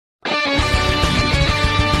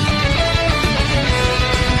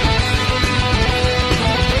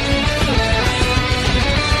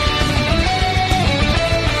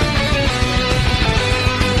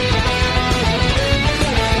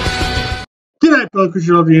G'day, fellow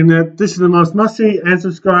creatures of the internet. This is the most must-see and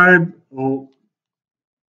subscribe, or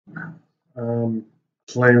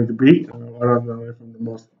claim to be. I don't know if I'm the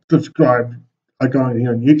most subscribed Argonian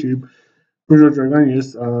here on YouTube. Bruzo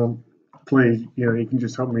Dragonius. Please, you can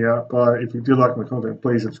just help me out. But if you do like my content,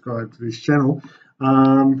 please subscribe to this channel.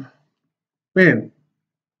 Man,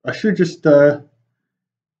 I should just go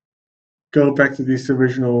back to this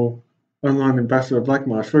original online ambassador of Black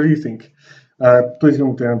Marsh. What do you think? Please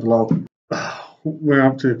comment down below. We're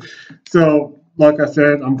up to. So, like I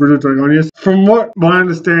said, I'm Bruzo Dragonius. From what my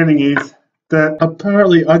understanding is, that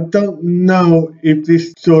apparently I don't know if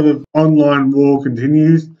this sort of online war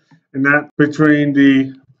continues, and that between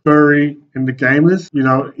the furry and the gamers,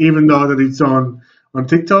 even though that it's on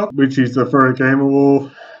TikTok, which is the furry gamer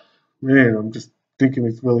war, man, I'm just thinking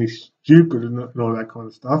it's really stupid and all that kind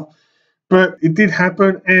of stuff. But it did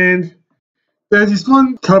happen, and there's this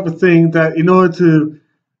one type of thing that in order to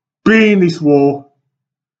be in this war,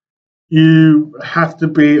 you have to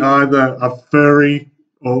be either a furry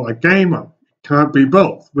or a gamer. You can't be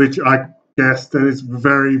both, which I guess that is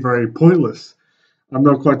very, very pointless. I'm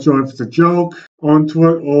not quite sure if it's a joke onto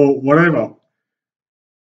it or whatever.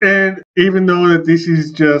 And even though that this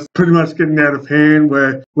is just pretty much getting out of hand,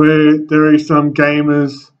 where there is some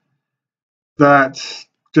gamers that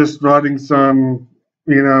just writing some,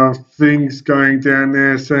 things going down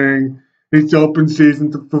there saying, it's open season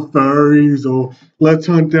for furries, or let's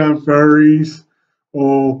hunt down furries,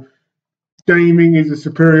 or gaming is a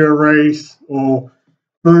superior race, or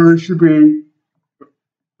furries should be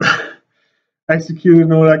executed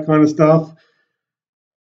and all that kind of stuff.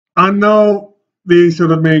 I know these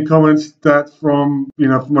sort of main comments that from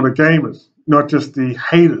other gamers, not just the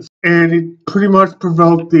haters. And it pretty much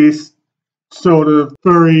provoked this sort of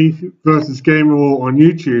furry versus gamer war on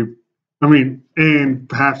YouTube. And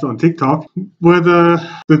perhaps on TikTok, whether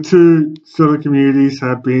the two sort of communities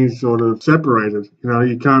have been sort of separated.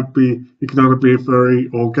 You can either be a furry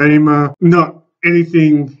or gamer, not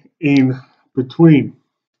anything in between.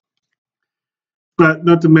 But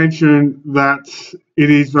not to mention that it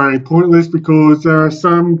is very pointless, because there are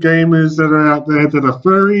some gamers that are out there that are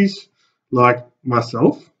furries, like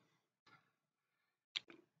myself.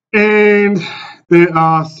 And there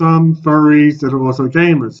are some furries that are also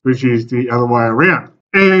gamers, which is the other way around.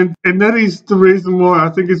 And that is the reason why I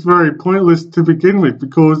think it's very pointless to begin with,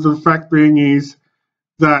 because the fact being is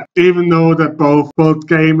that even though that both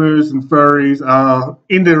gamers and furries are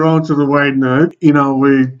in their own sort of way nerd,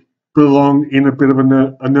 we belong in a bit of a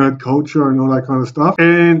nerd culture and all that kind of stuff.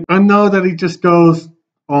 And I know that it just goes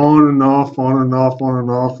on and off, on and off, on and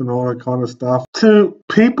off, and all that kind of stuff. To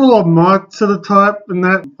people of my sort of type, and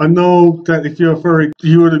that I know that if you're a furry,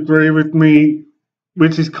 you would agree with me,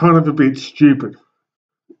 which is kind of a bit stupid.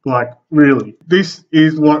 Like, really. This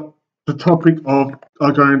is what the topic of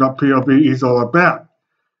Argonian.POV is all about.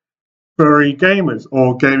 Furry gamers,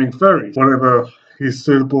 or gaming furries, whatever is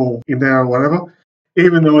suitable in there or whatever,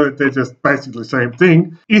 even though they're just basically the same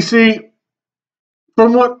thing. You see,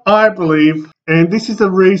 from what I believe, and this is the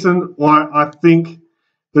reason why I think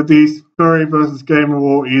that this furry versus gamer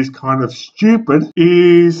war is kind of stupid,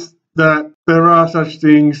 is that there are such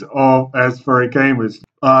things as furry gamers,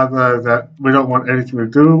 either that we don't want anything to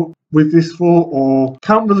do with this war, or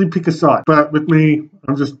can't really pick a side. But with me,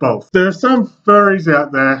 I'm just both. There are some furries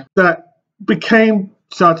out there that became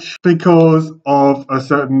such because of a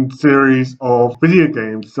certain series of video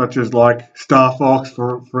games, such as like Star Fox,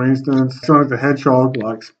 for instance, Sonic the Hedgehog,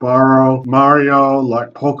 like Spyro, Mario,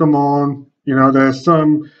 like Pokemon. There's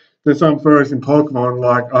some furries in Pokemon,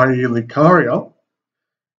 like i.e. Lucario,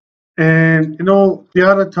 and the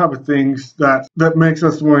other type of things that makes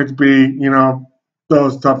us want to be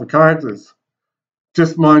those type of characters.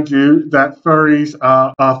 Just mind you that furries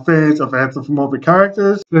are fans of anthropomorphic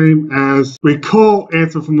characters, same as we call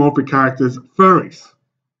anthropomorphic characters furries.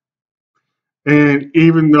 And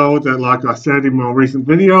even though that, like I said in my recent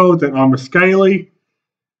video, that I'm a scaly,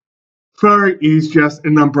 furry is just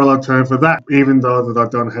an umbrella term for that, even though that I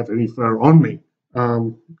don't have any fur on me.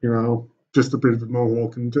 Just a bit of a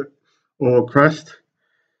mohawk or crest.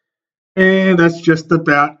 And that's just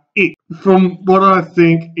about it. From what I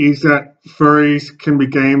think is that furries can be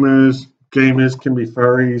gamers, gamers can be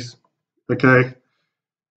furries, okay?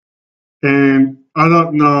 And I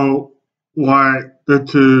don't know why the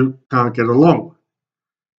two can't get along.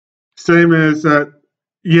 Same as that,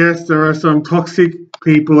 yes, there are some toxic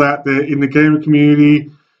people out there in the gamer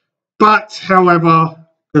community, but however,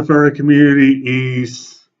 the furry community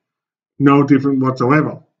is no different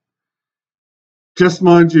whatsoever. Just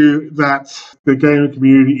mind you that the gaming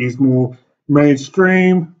community is more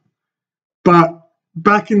mainstream, but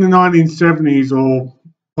back in the 1970s or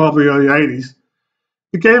probably early 80s,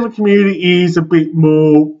 the gamer community is a bit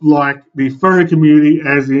more like the furry community,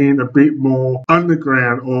 as in a bit more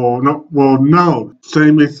underground or not well known.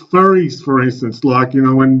 Same with furries, for instance, like, you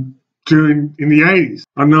know, in the 80s.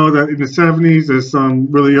 I know that in the 70s there's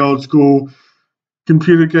some really old school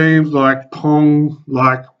computer games like Pong,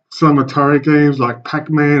 like some Atari games like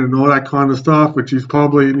Pac-Man and all that kind of stuff, which is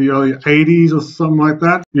probably in the early 80s or something like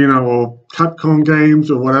that, you know, or Capcom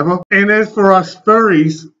games or whatever. And as for us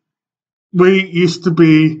furries, we used to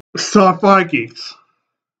be sci-fi geeks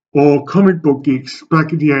or comic book geeks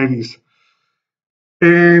back in the 80s.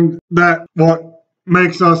 And that what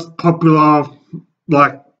makes us popular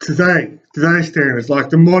like today's standards, like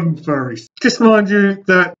the modern furries. Just mind you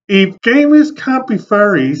that if gamers can't be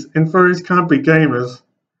furries and furries can't be gamers,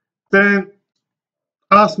 then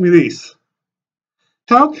ask me this.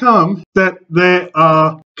 How come that there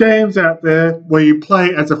are games out there where you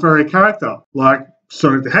play as a furry character, like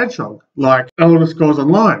Sonic the Hedgehog, like Elder Scrolls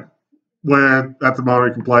Online, where at the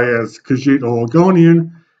moment you can play as Khajiit or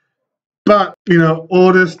Argonian, but, you know,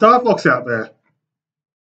 all the Star Fox out there.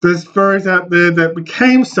 There's furries out there that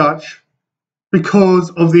became such because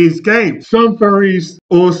of these games. Some furries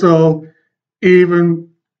also even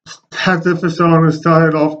have their persona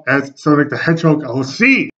started off as Sonic the Hedgehog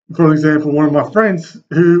OC. For example, one of my friends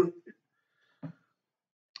who,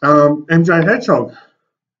 MJ Hedgehog,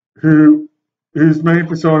 whose main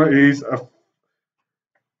persona is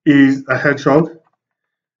a hedgehog,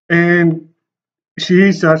 and she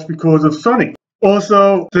is such because of Sonic.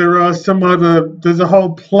 Also, there's a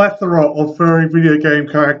whole plethora of furry video game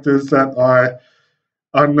characters that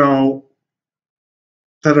I know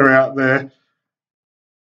that are out there,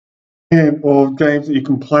 and or games that you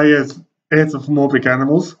can play as anthropomorphic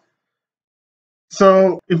animals.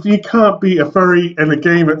 So if you can't be a furry and a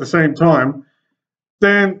game at the same time,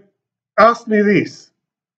 then ask me this.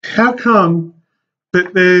 How come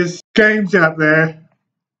that there's games out there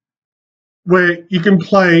where you can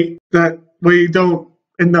play that where you don't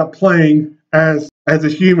end up playing as a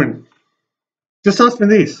human? Just ask me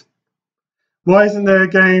this. Why isn't there a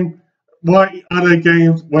game? Why are there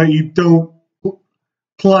games where you don't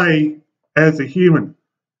play as a human,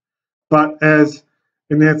 but as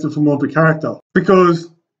an anthropomorphic character? Because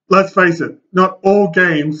let's face it, not all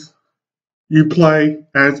games you play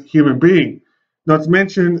as a human being. Not to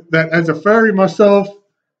mention that as a furry myself,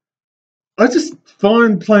 I just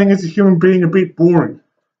find playing as a human being a bit boring,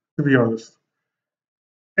 to be honest.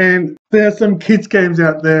 And there are some kids games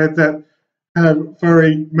out there that have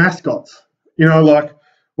furry mascots. You know, like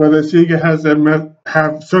whether Sega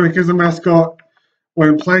have Sonic as a mascot.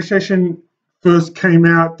 When PlayStation first came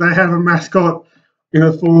out, they have a mascot in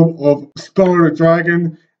the form of Spyro the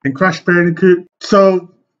Dragon and Crash Bandicoot.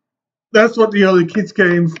 So that's what the early kids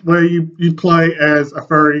games where you play as a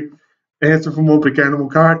furry anthropomorphic animal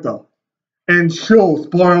character. And sure,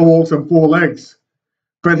 Spyro walks on four legs,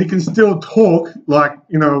 but he can still talk like,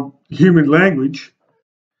 you know, human language.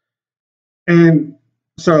 And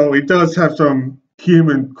so it does have some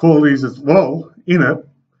human qualities as well in it,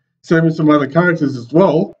 same as some other characters as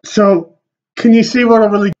well. So can you see what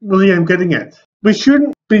I really am getting at? We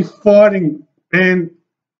shouldn't be fighting, and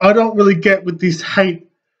I don't really get with this hate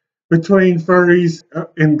between furries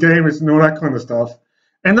and gamers and all that kind of stuff.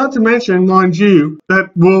 And not to mention, mind you,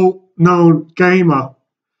 that well-known gamer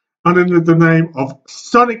under the name of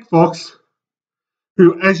Sonic Fox,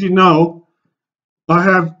 who, as you know, I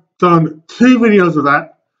have done 2 videos of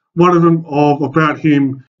that. One of them about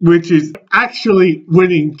him, which is actually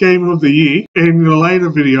winning Game of the Year, and in a later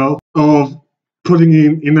video of putting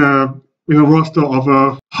in a roster of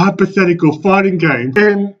a hypothetical fighting game.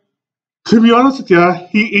 And to be honest with you,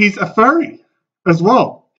 he is a furry as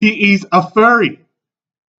well. He is a furry,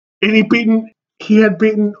 and he had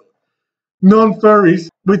beaten non-furries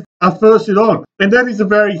with a fursuit on, and that is a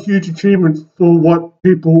very huge achievement for what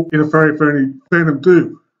people in a furry fandom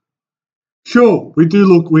do. Sure, we do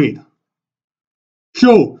look weird.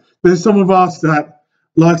 Sure, there's some of us that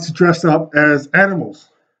likes to dress up as animals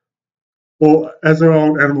or as our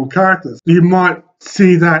own animal characters. You might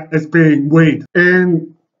see that as being weird,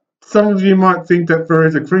 and some of you might think that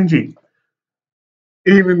furries are cringy,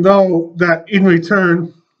 even though that in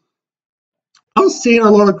return, I've seen a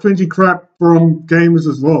lot of cringy crap from gamers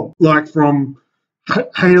as well, like from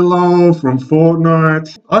Halo, from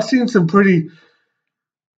Fortnite. I've seen some pretty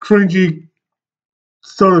cringy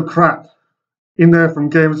sort of crap in there from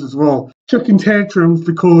gamers as well, chucking tantrums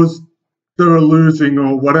because they're losing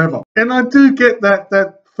or whatever. And I do get that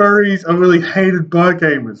furries are really hated by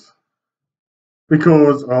gamers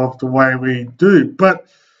because of the way we do. But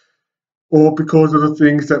or because of the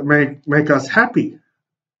things that make us happy.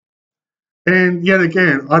 And yet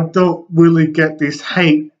again, I don't really get this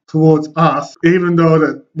hate towards us, even though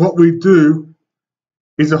that what we do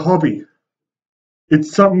is a hobby.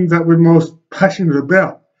 It's something that we're most passionate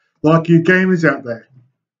about, like you gamers out there.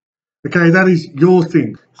 Okay, that is your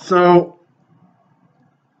thing. So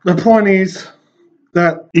the point is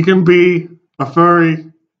that you can be a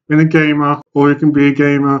furry and a gamer, or you can be a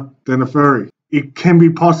gamer then a furry. It can be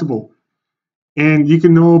possible. And you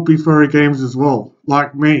can all be furry gamers as well,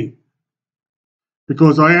 like me.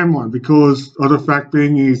 Because I am one, because of the fact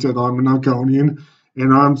being is that I'm an Argonian,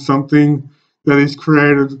 and I'm something that is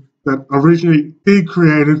created, that originally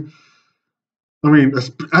created,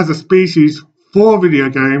 as a species for a video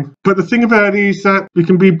game. But the thing about it is that we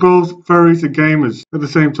can be both furries and gamers at the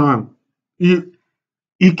same time. You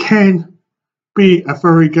can be a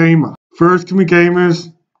furry gamer. Furries can be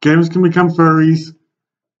gamers, gamers can become furries.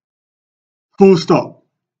 Full stop.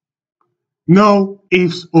 No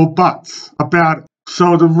ifs or buts about it.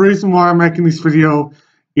 So the reason why I'm making this video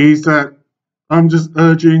is that I'm just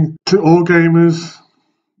urging to all gamers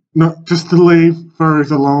not just to leave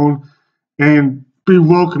furries alone and be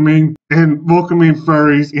welcoming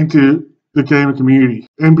furries into the gamer community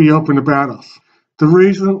and be open about us. The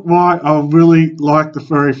reason why I really like the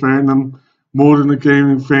furry fandom more than the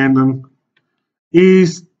gaming fandom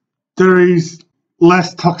is there is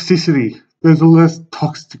less toxicity. There's less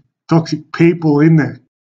toxic people in there.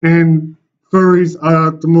 And furries are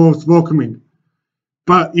the most welcoming.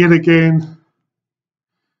 But yet again,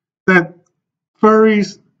 that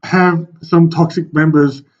furries have some toxic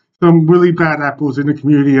members, some really bad apples in the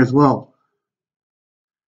community as well.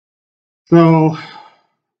 So,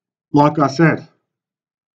 like I said,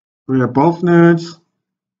 we are both nerds,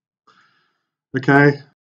 okay?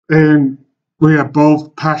 And we are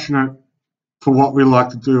both passionate for what we like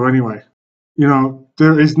to do anyway. You know,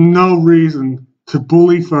 there is no reason to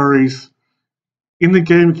bully furries in the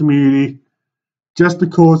gaming community just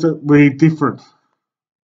because we're different.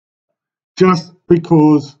 Just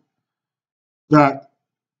because that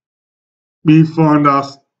you find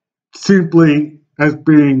us simply as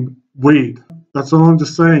being weird. That's all I'm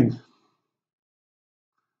just saying.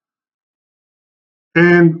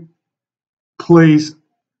 And please,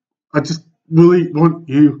 I just really want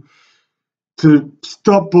you to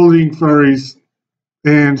stop bullying furries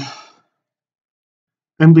and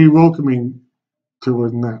be welcoming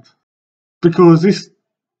towards that. Because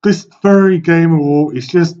this furry gamer war is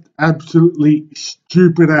just absolutely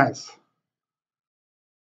stupid as.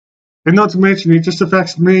 And not to mention, it just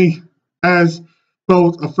affects me as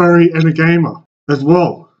both a furry and a gamer as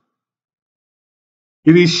well.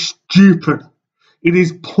 It is stupid. It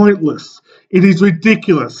is pointless. It is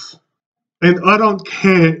ridiculous. And I don't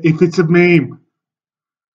care if it's a meme.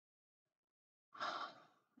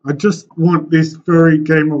 I just want this furry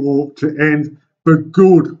gamer war to end for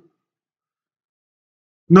good.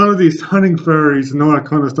 None of this hunting furries and all that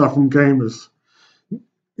kind of stuff from gamers.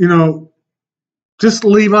 You know, just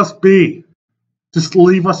leave us be. Just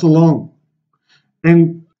leave us alone.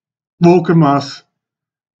 And welcome us.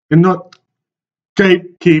 And not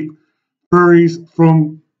gatekeep furries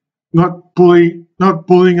from not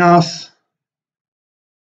bullying us.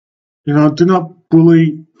 You know, do not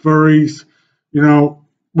bully furries, you know,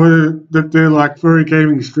 whether that they're like furry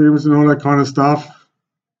gaming streamers and all that kind of stuff.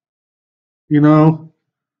 You know,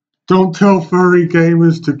 don't tell furry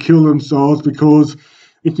gamers to kill themselves, because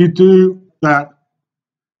if you do that,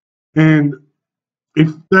 and if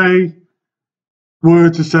they were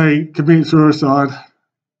to say commit suicide,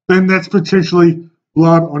 then that's potentially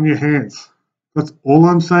blood on your hands. That's all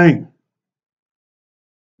I'm saying.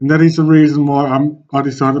 And that is the reason why I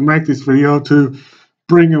decided to make this video, to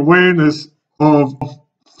bring awareness of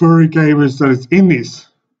furry gamers that is in this,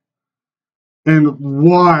 and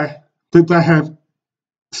why that they have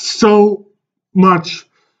so much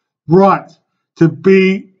right to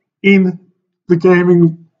be in the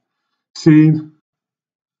gaming scene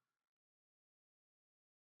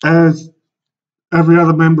as every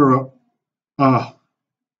other member are.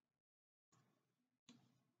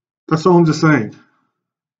 That's all I'm just saying.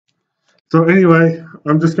 So anyway,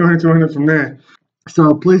 I'm just going to end it from there.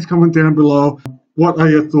 So please comment down below. What are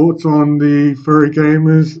your thoughts on the furry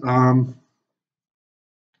gamers?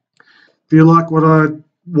 Do you like what I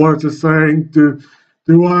was saying? Do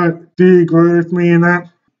you agree with me in that?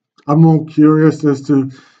 I'm more curious as to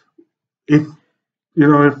if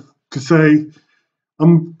to say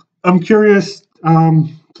I'm curious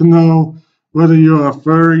to know whether you're a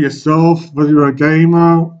furry yourself, whether you're a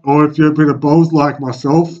gamer, or if you're a bit of both like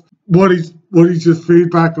myself. what is your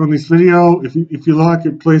feedback on this video? If you like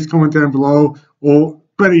it, please comment down below, or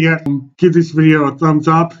better yet, give this video a thumbs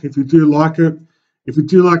up if you do like it. If you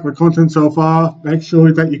do like my content so far, make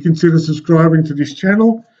sure that you consider subscribing to this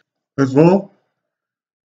channel as well.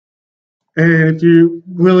 And if you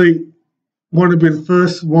really want to be the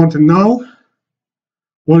first one to know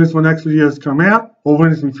when is my next videos come out, or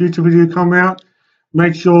when is my future video come out,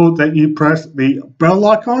 make sure that you press the bell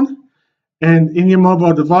icon. And in your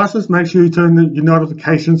mobile devices, make sure you turn your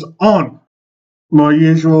notifications on. My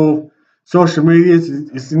usual social media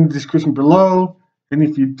is in the description below. And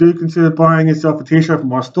if you do consider buying yourself a t-shirt from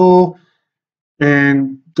my store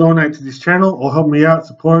and donate to this channel, or help me out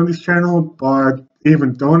supporting this channel by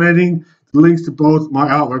even donating, the links to both my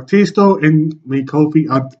artwork t-store and my Ko-fi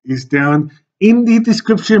is down in the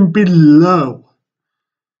description below.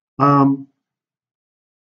 At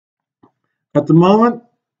the moment,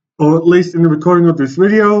 or at least in the recording of this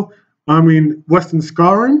video, I'm in Western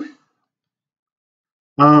Skyrim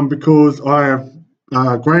because I have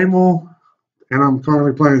Greymore, and I'm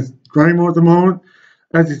currently playing Greymore at the moment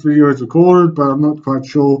as this video is recorded, but I'm not quite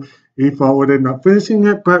sure if I would end up finishing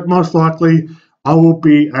it, but most likely I will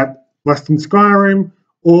be at Western Skyrim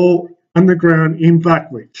or underground in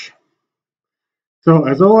Blackreach. So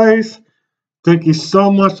as always, thank you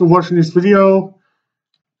so much for watching this video,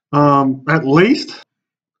 at least.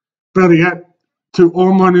 Better yet, to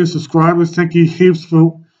all my new subscribers, thank you heaps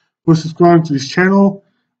for subscribing to this channel.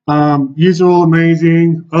 Yous are all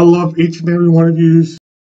amazing. I love each and every one of you.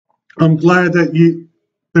 I'm glad that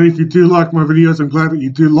if you do like my videos, I'm glad that you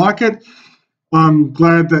do like it. I'm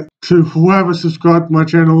glad that to whoever subscribed to my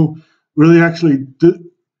channel really actually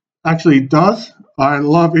does. I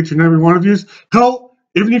love each and every one of you. Hell,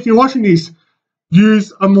 even if you're watching these,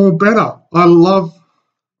 yous are more better. I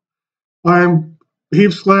am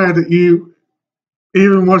heaps glad that you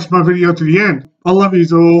even watched my video to the end. I love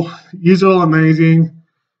yous all. Yous all amazing.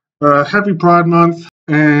 Happy Pride Month,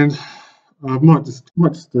 and I might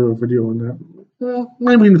just do a video on that.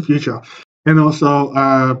 Maybe in the future. And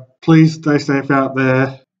also, please stay safe out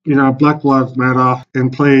there. You know, Black Lives Matter.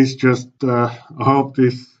 And please just, I hope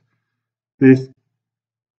this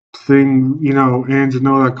thing, you know, ends and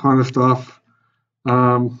all that kind of stuff.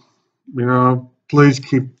 You know, please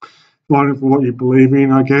keep fighting for what you believe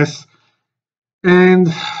in, I guess. And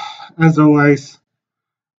as always,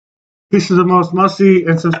 this is the most must-see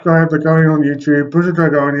and subscribe that going on YouTube, Bruzo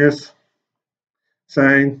Dragonius,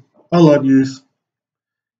 saying, I love yous.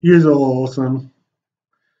 Yous are all awesome.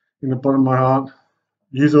 In the bottom of my heart,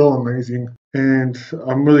 yous are all amazing. And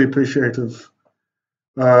I'm really appreciative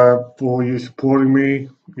for you supporting me,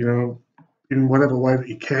 you know, in whatever way that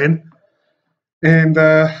you can. And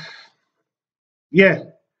yeah,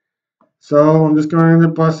 so I'm just going to end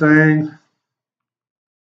it by saying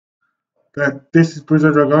that this is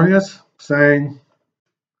Bruzo Dragonius saying,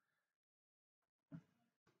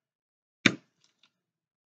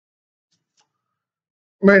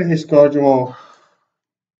 may his guide you all.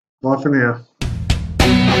 Bye for now.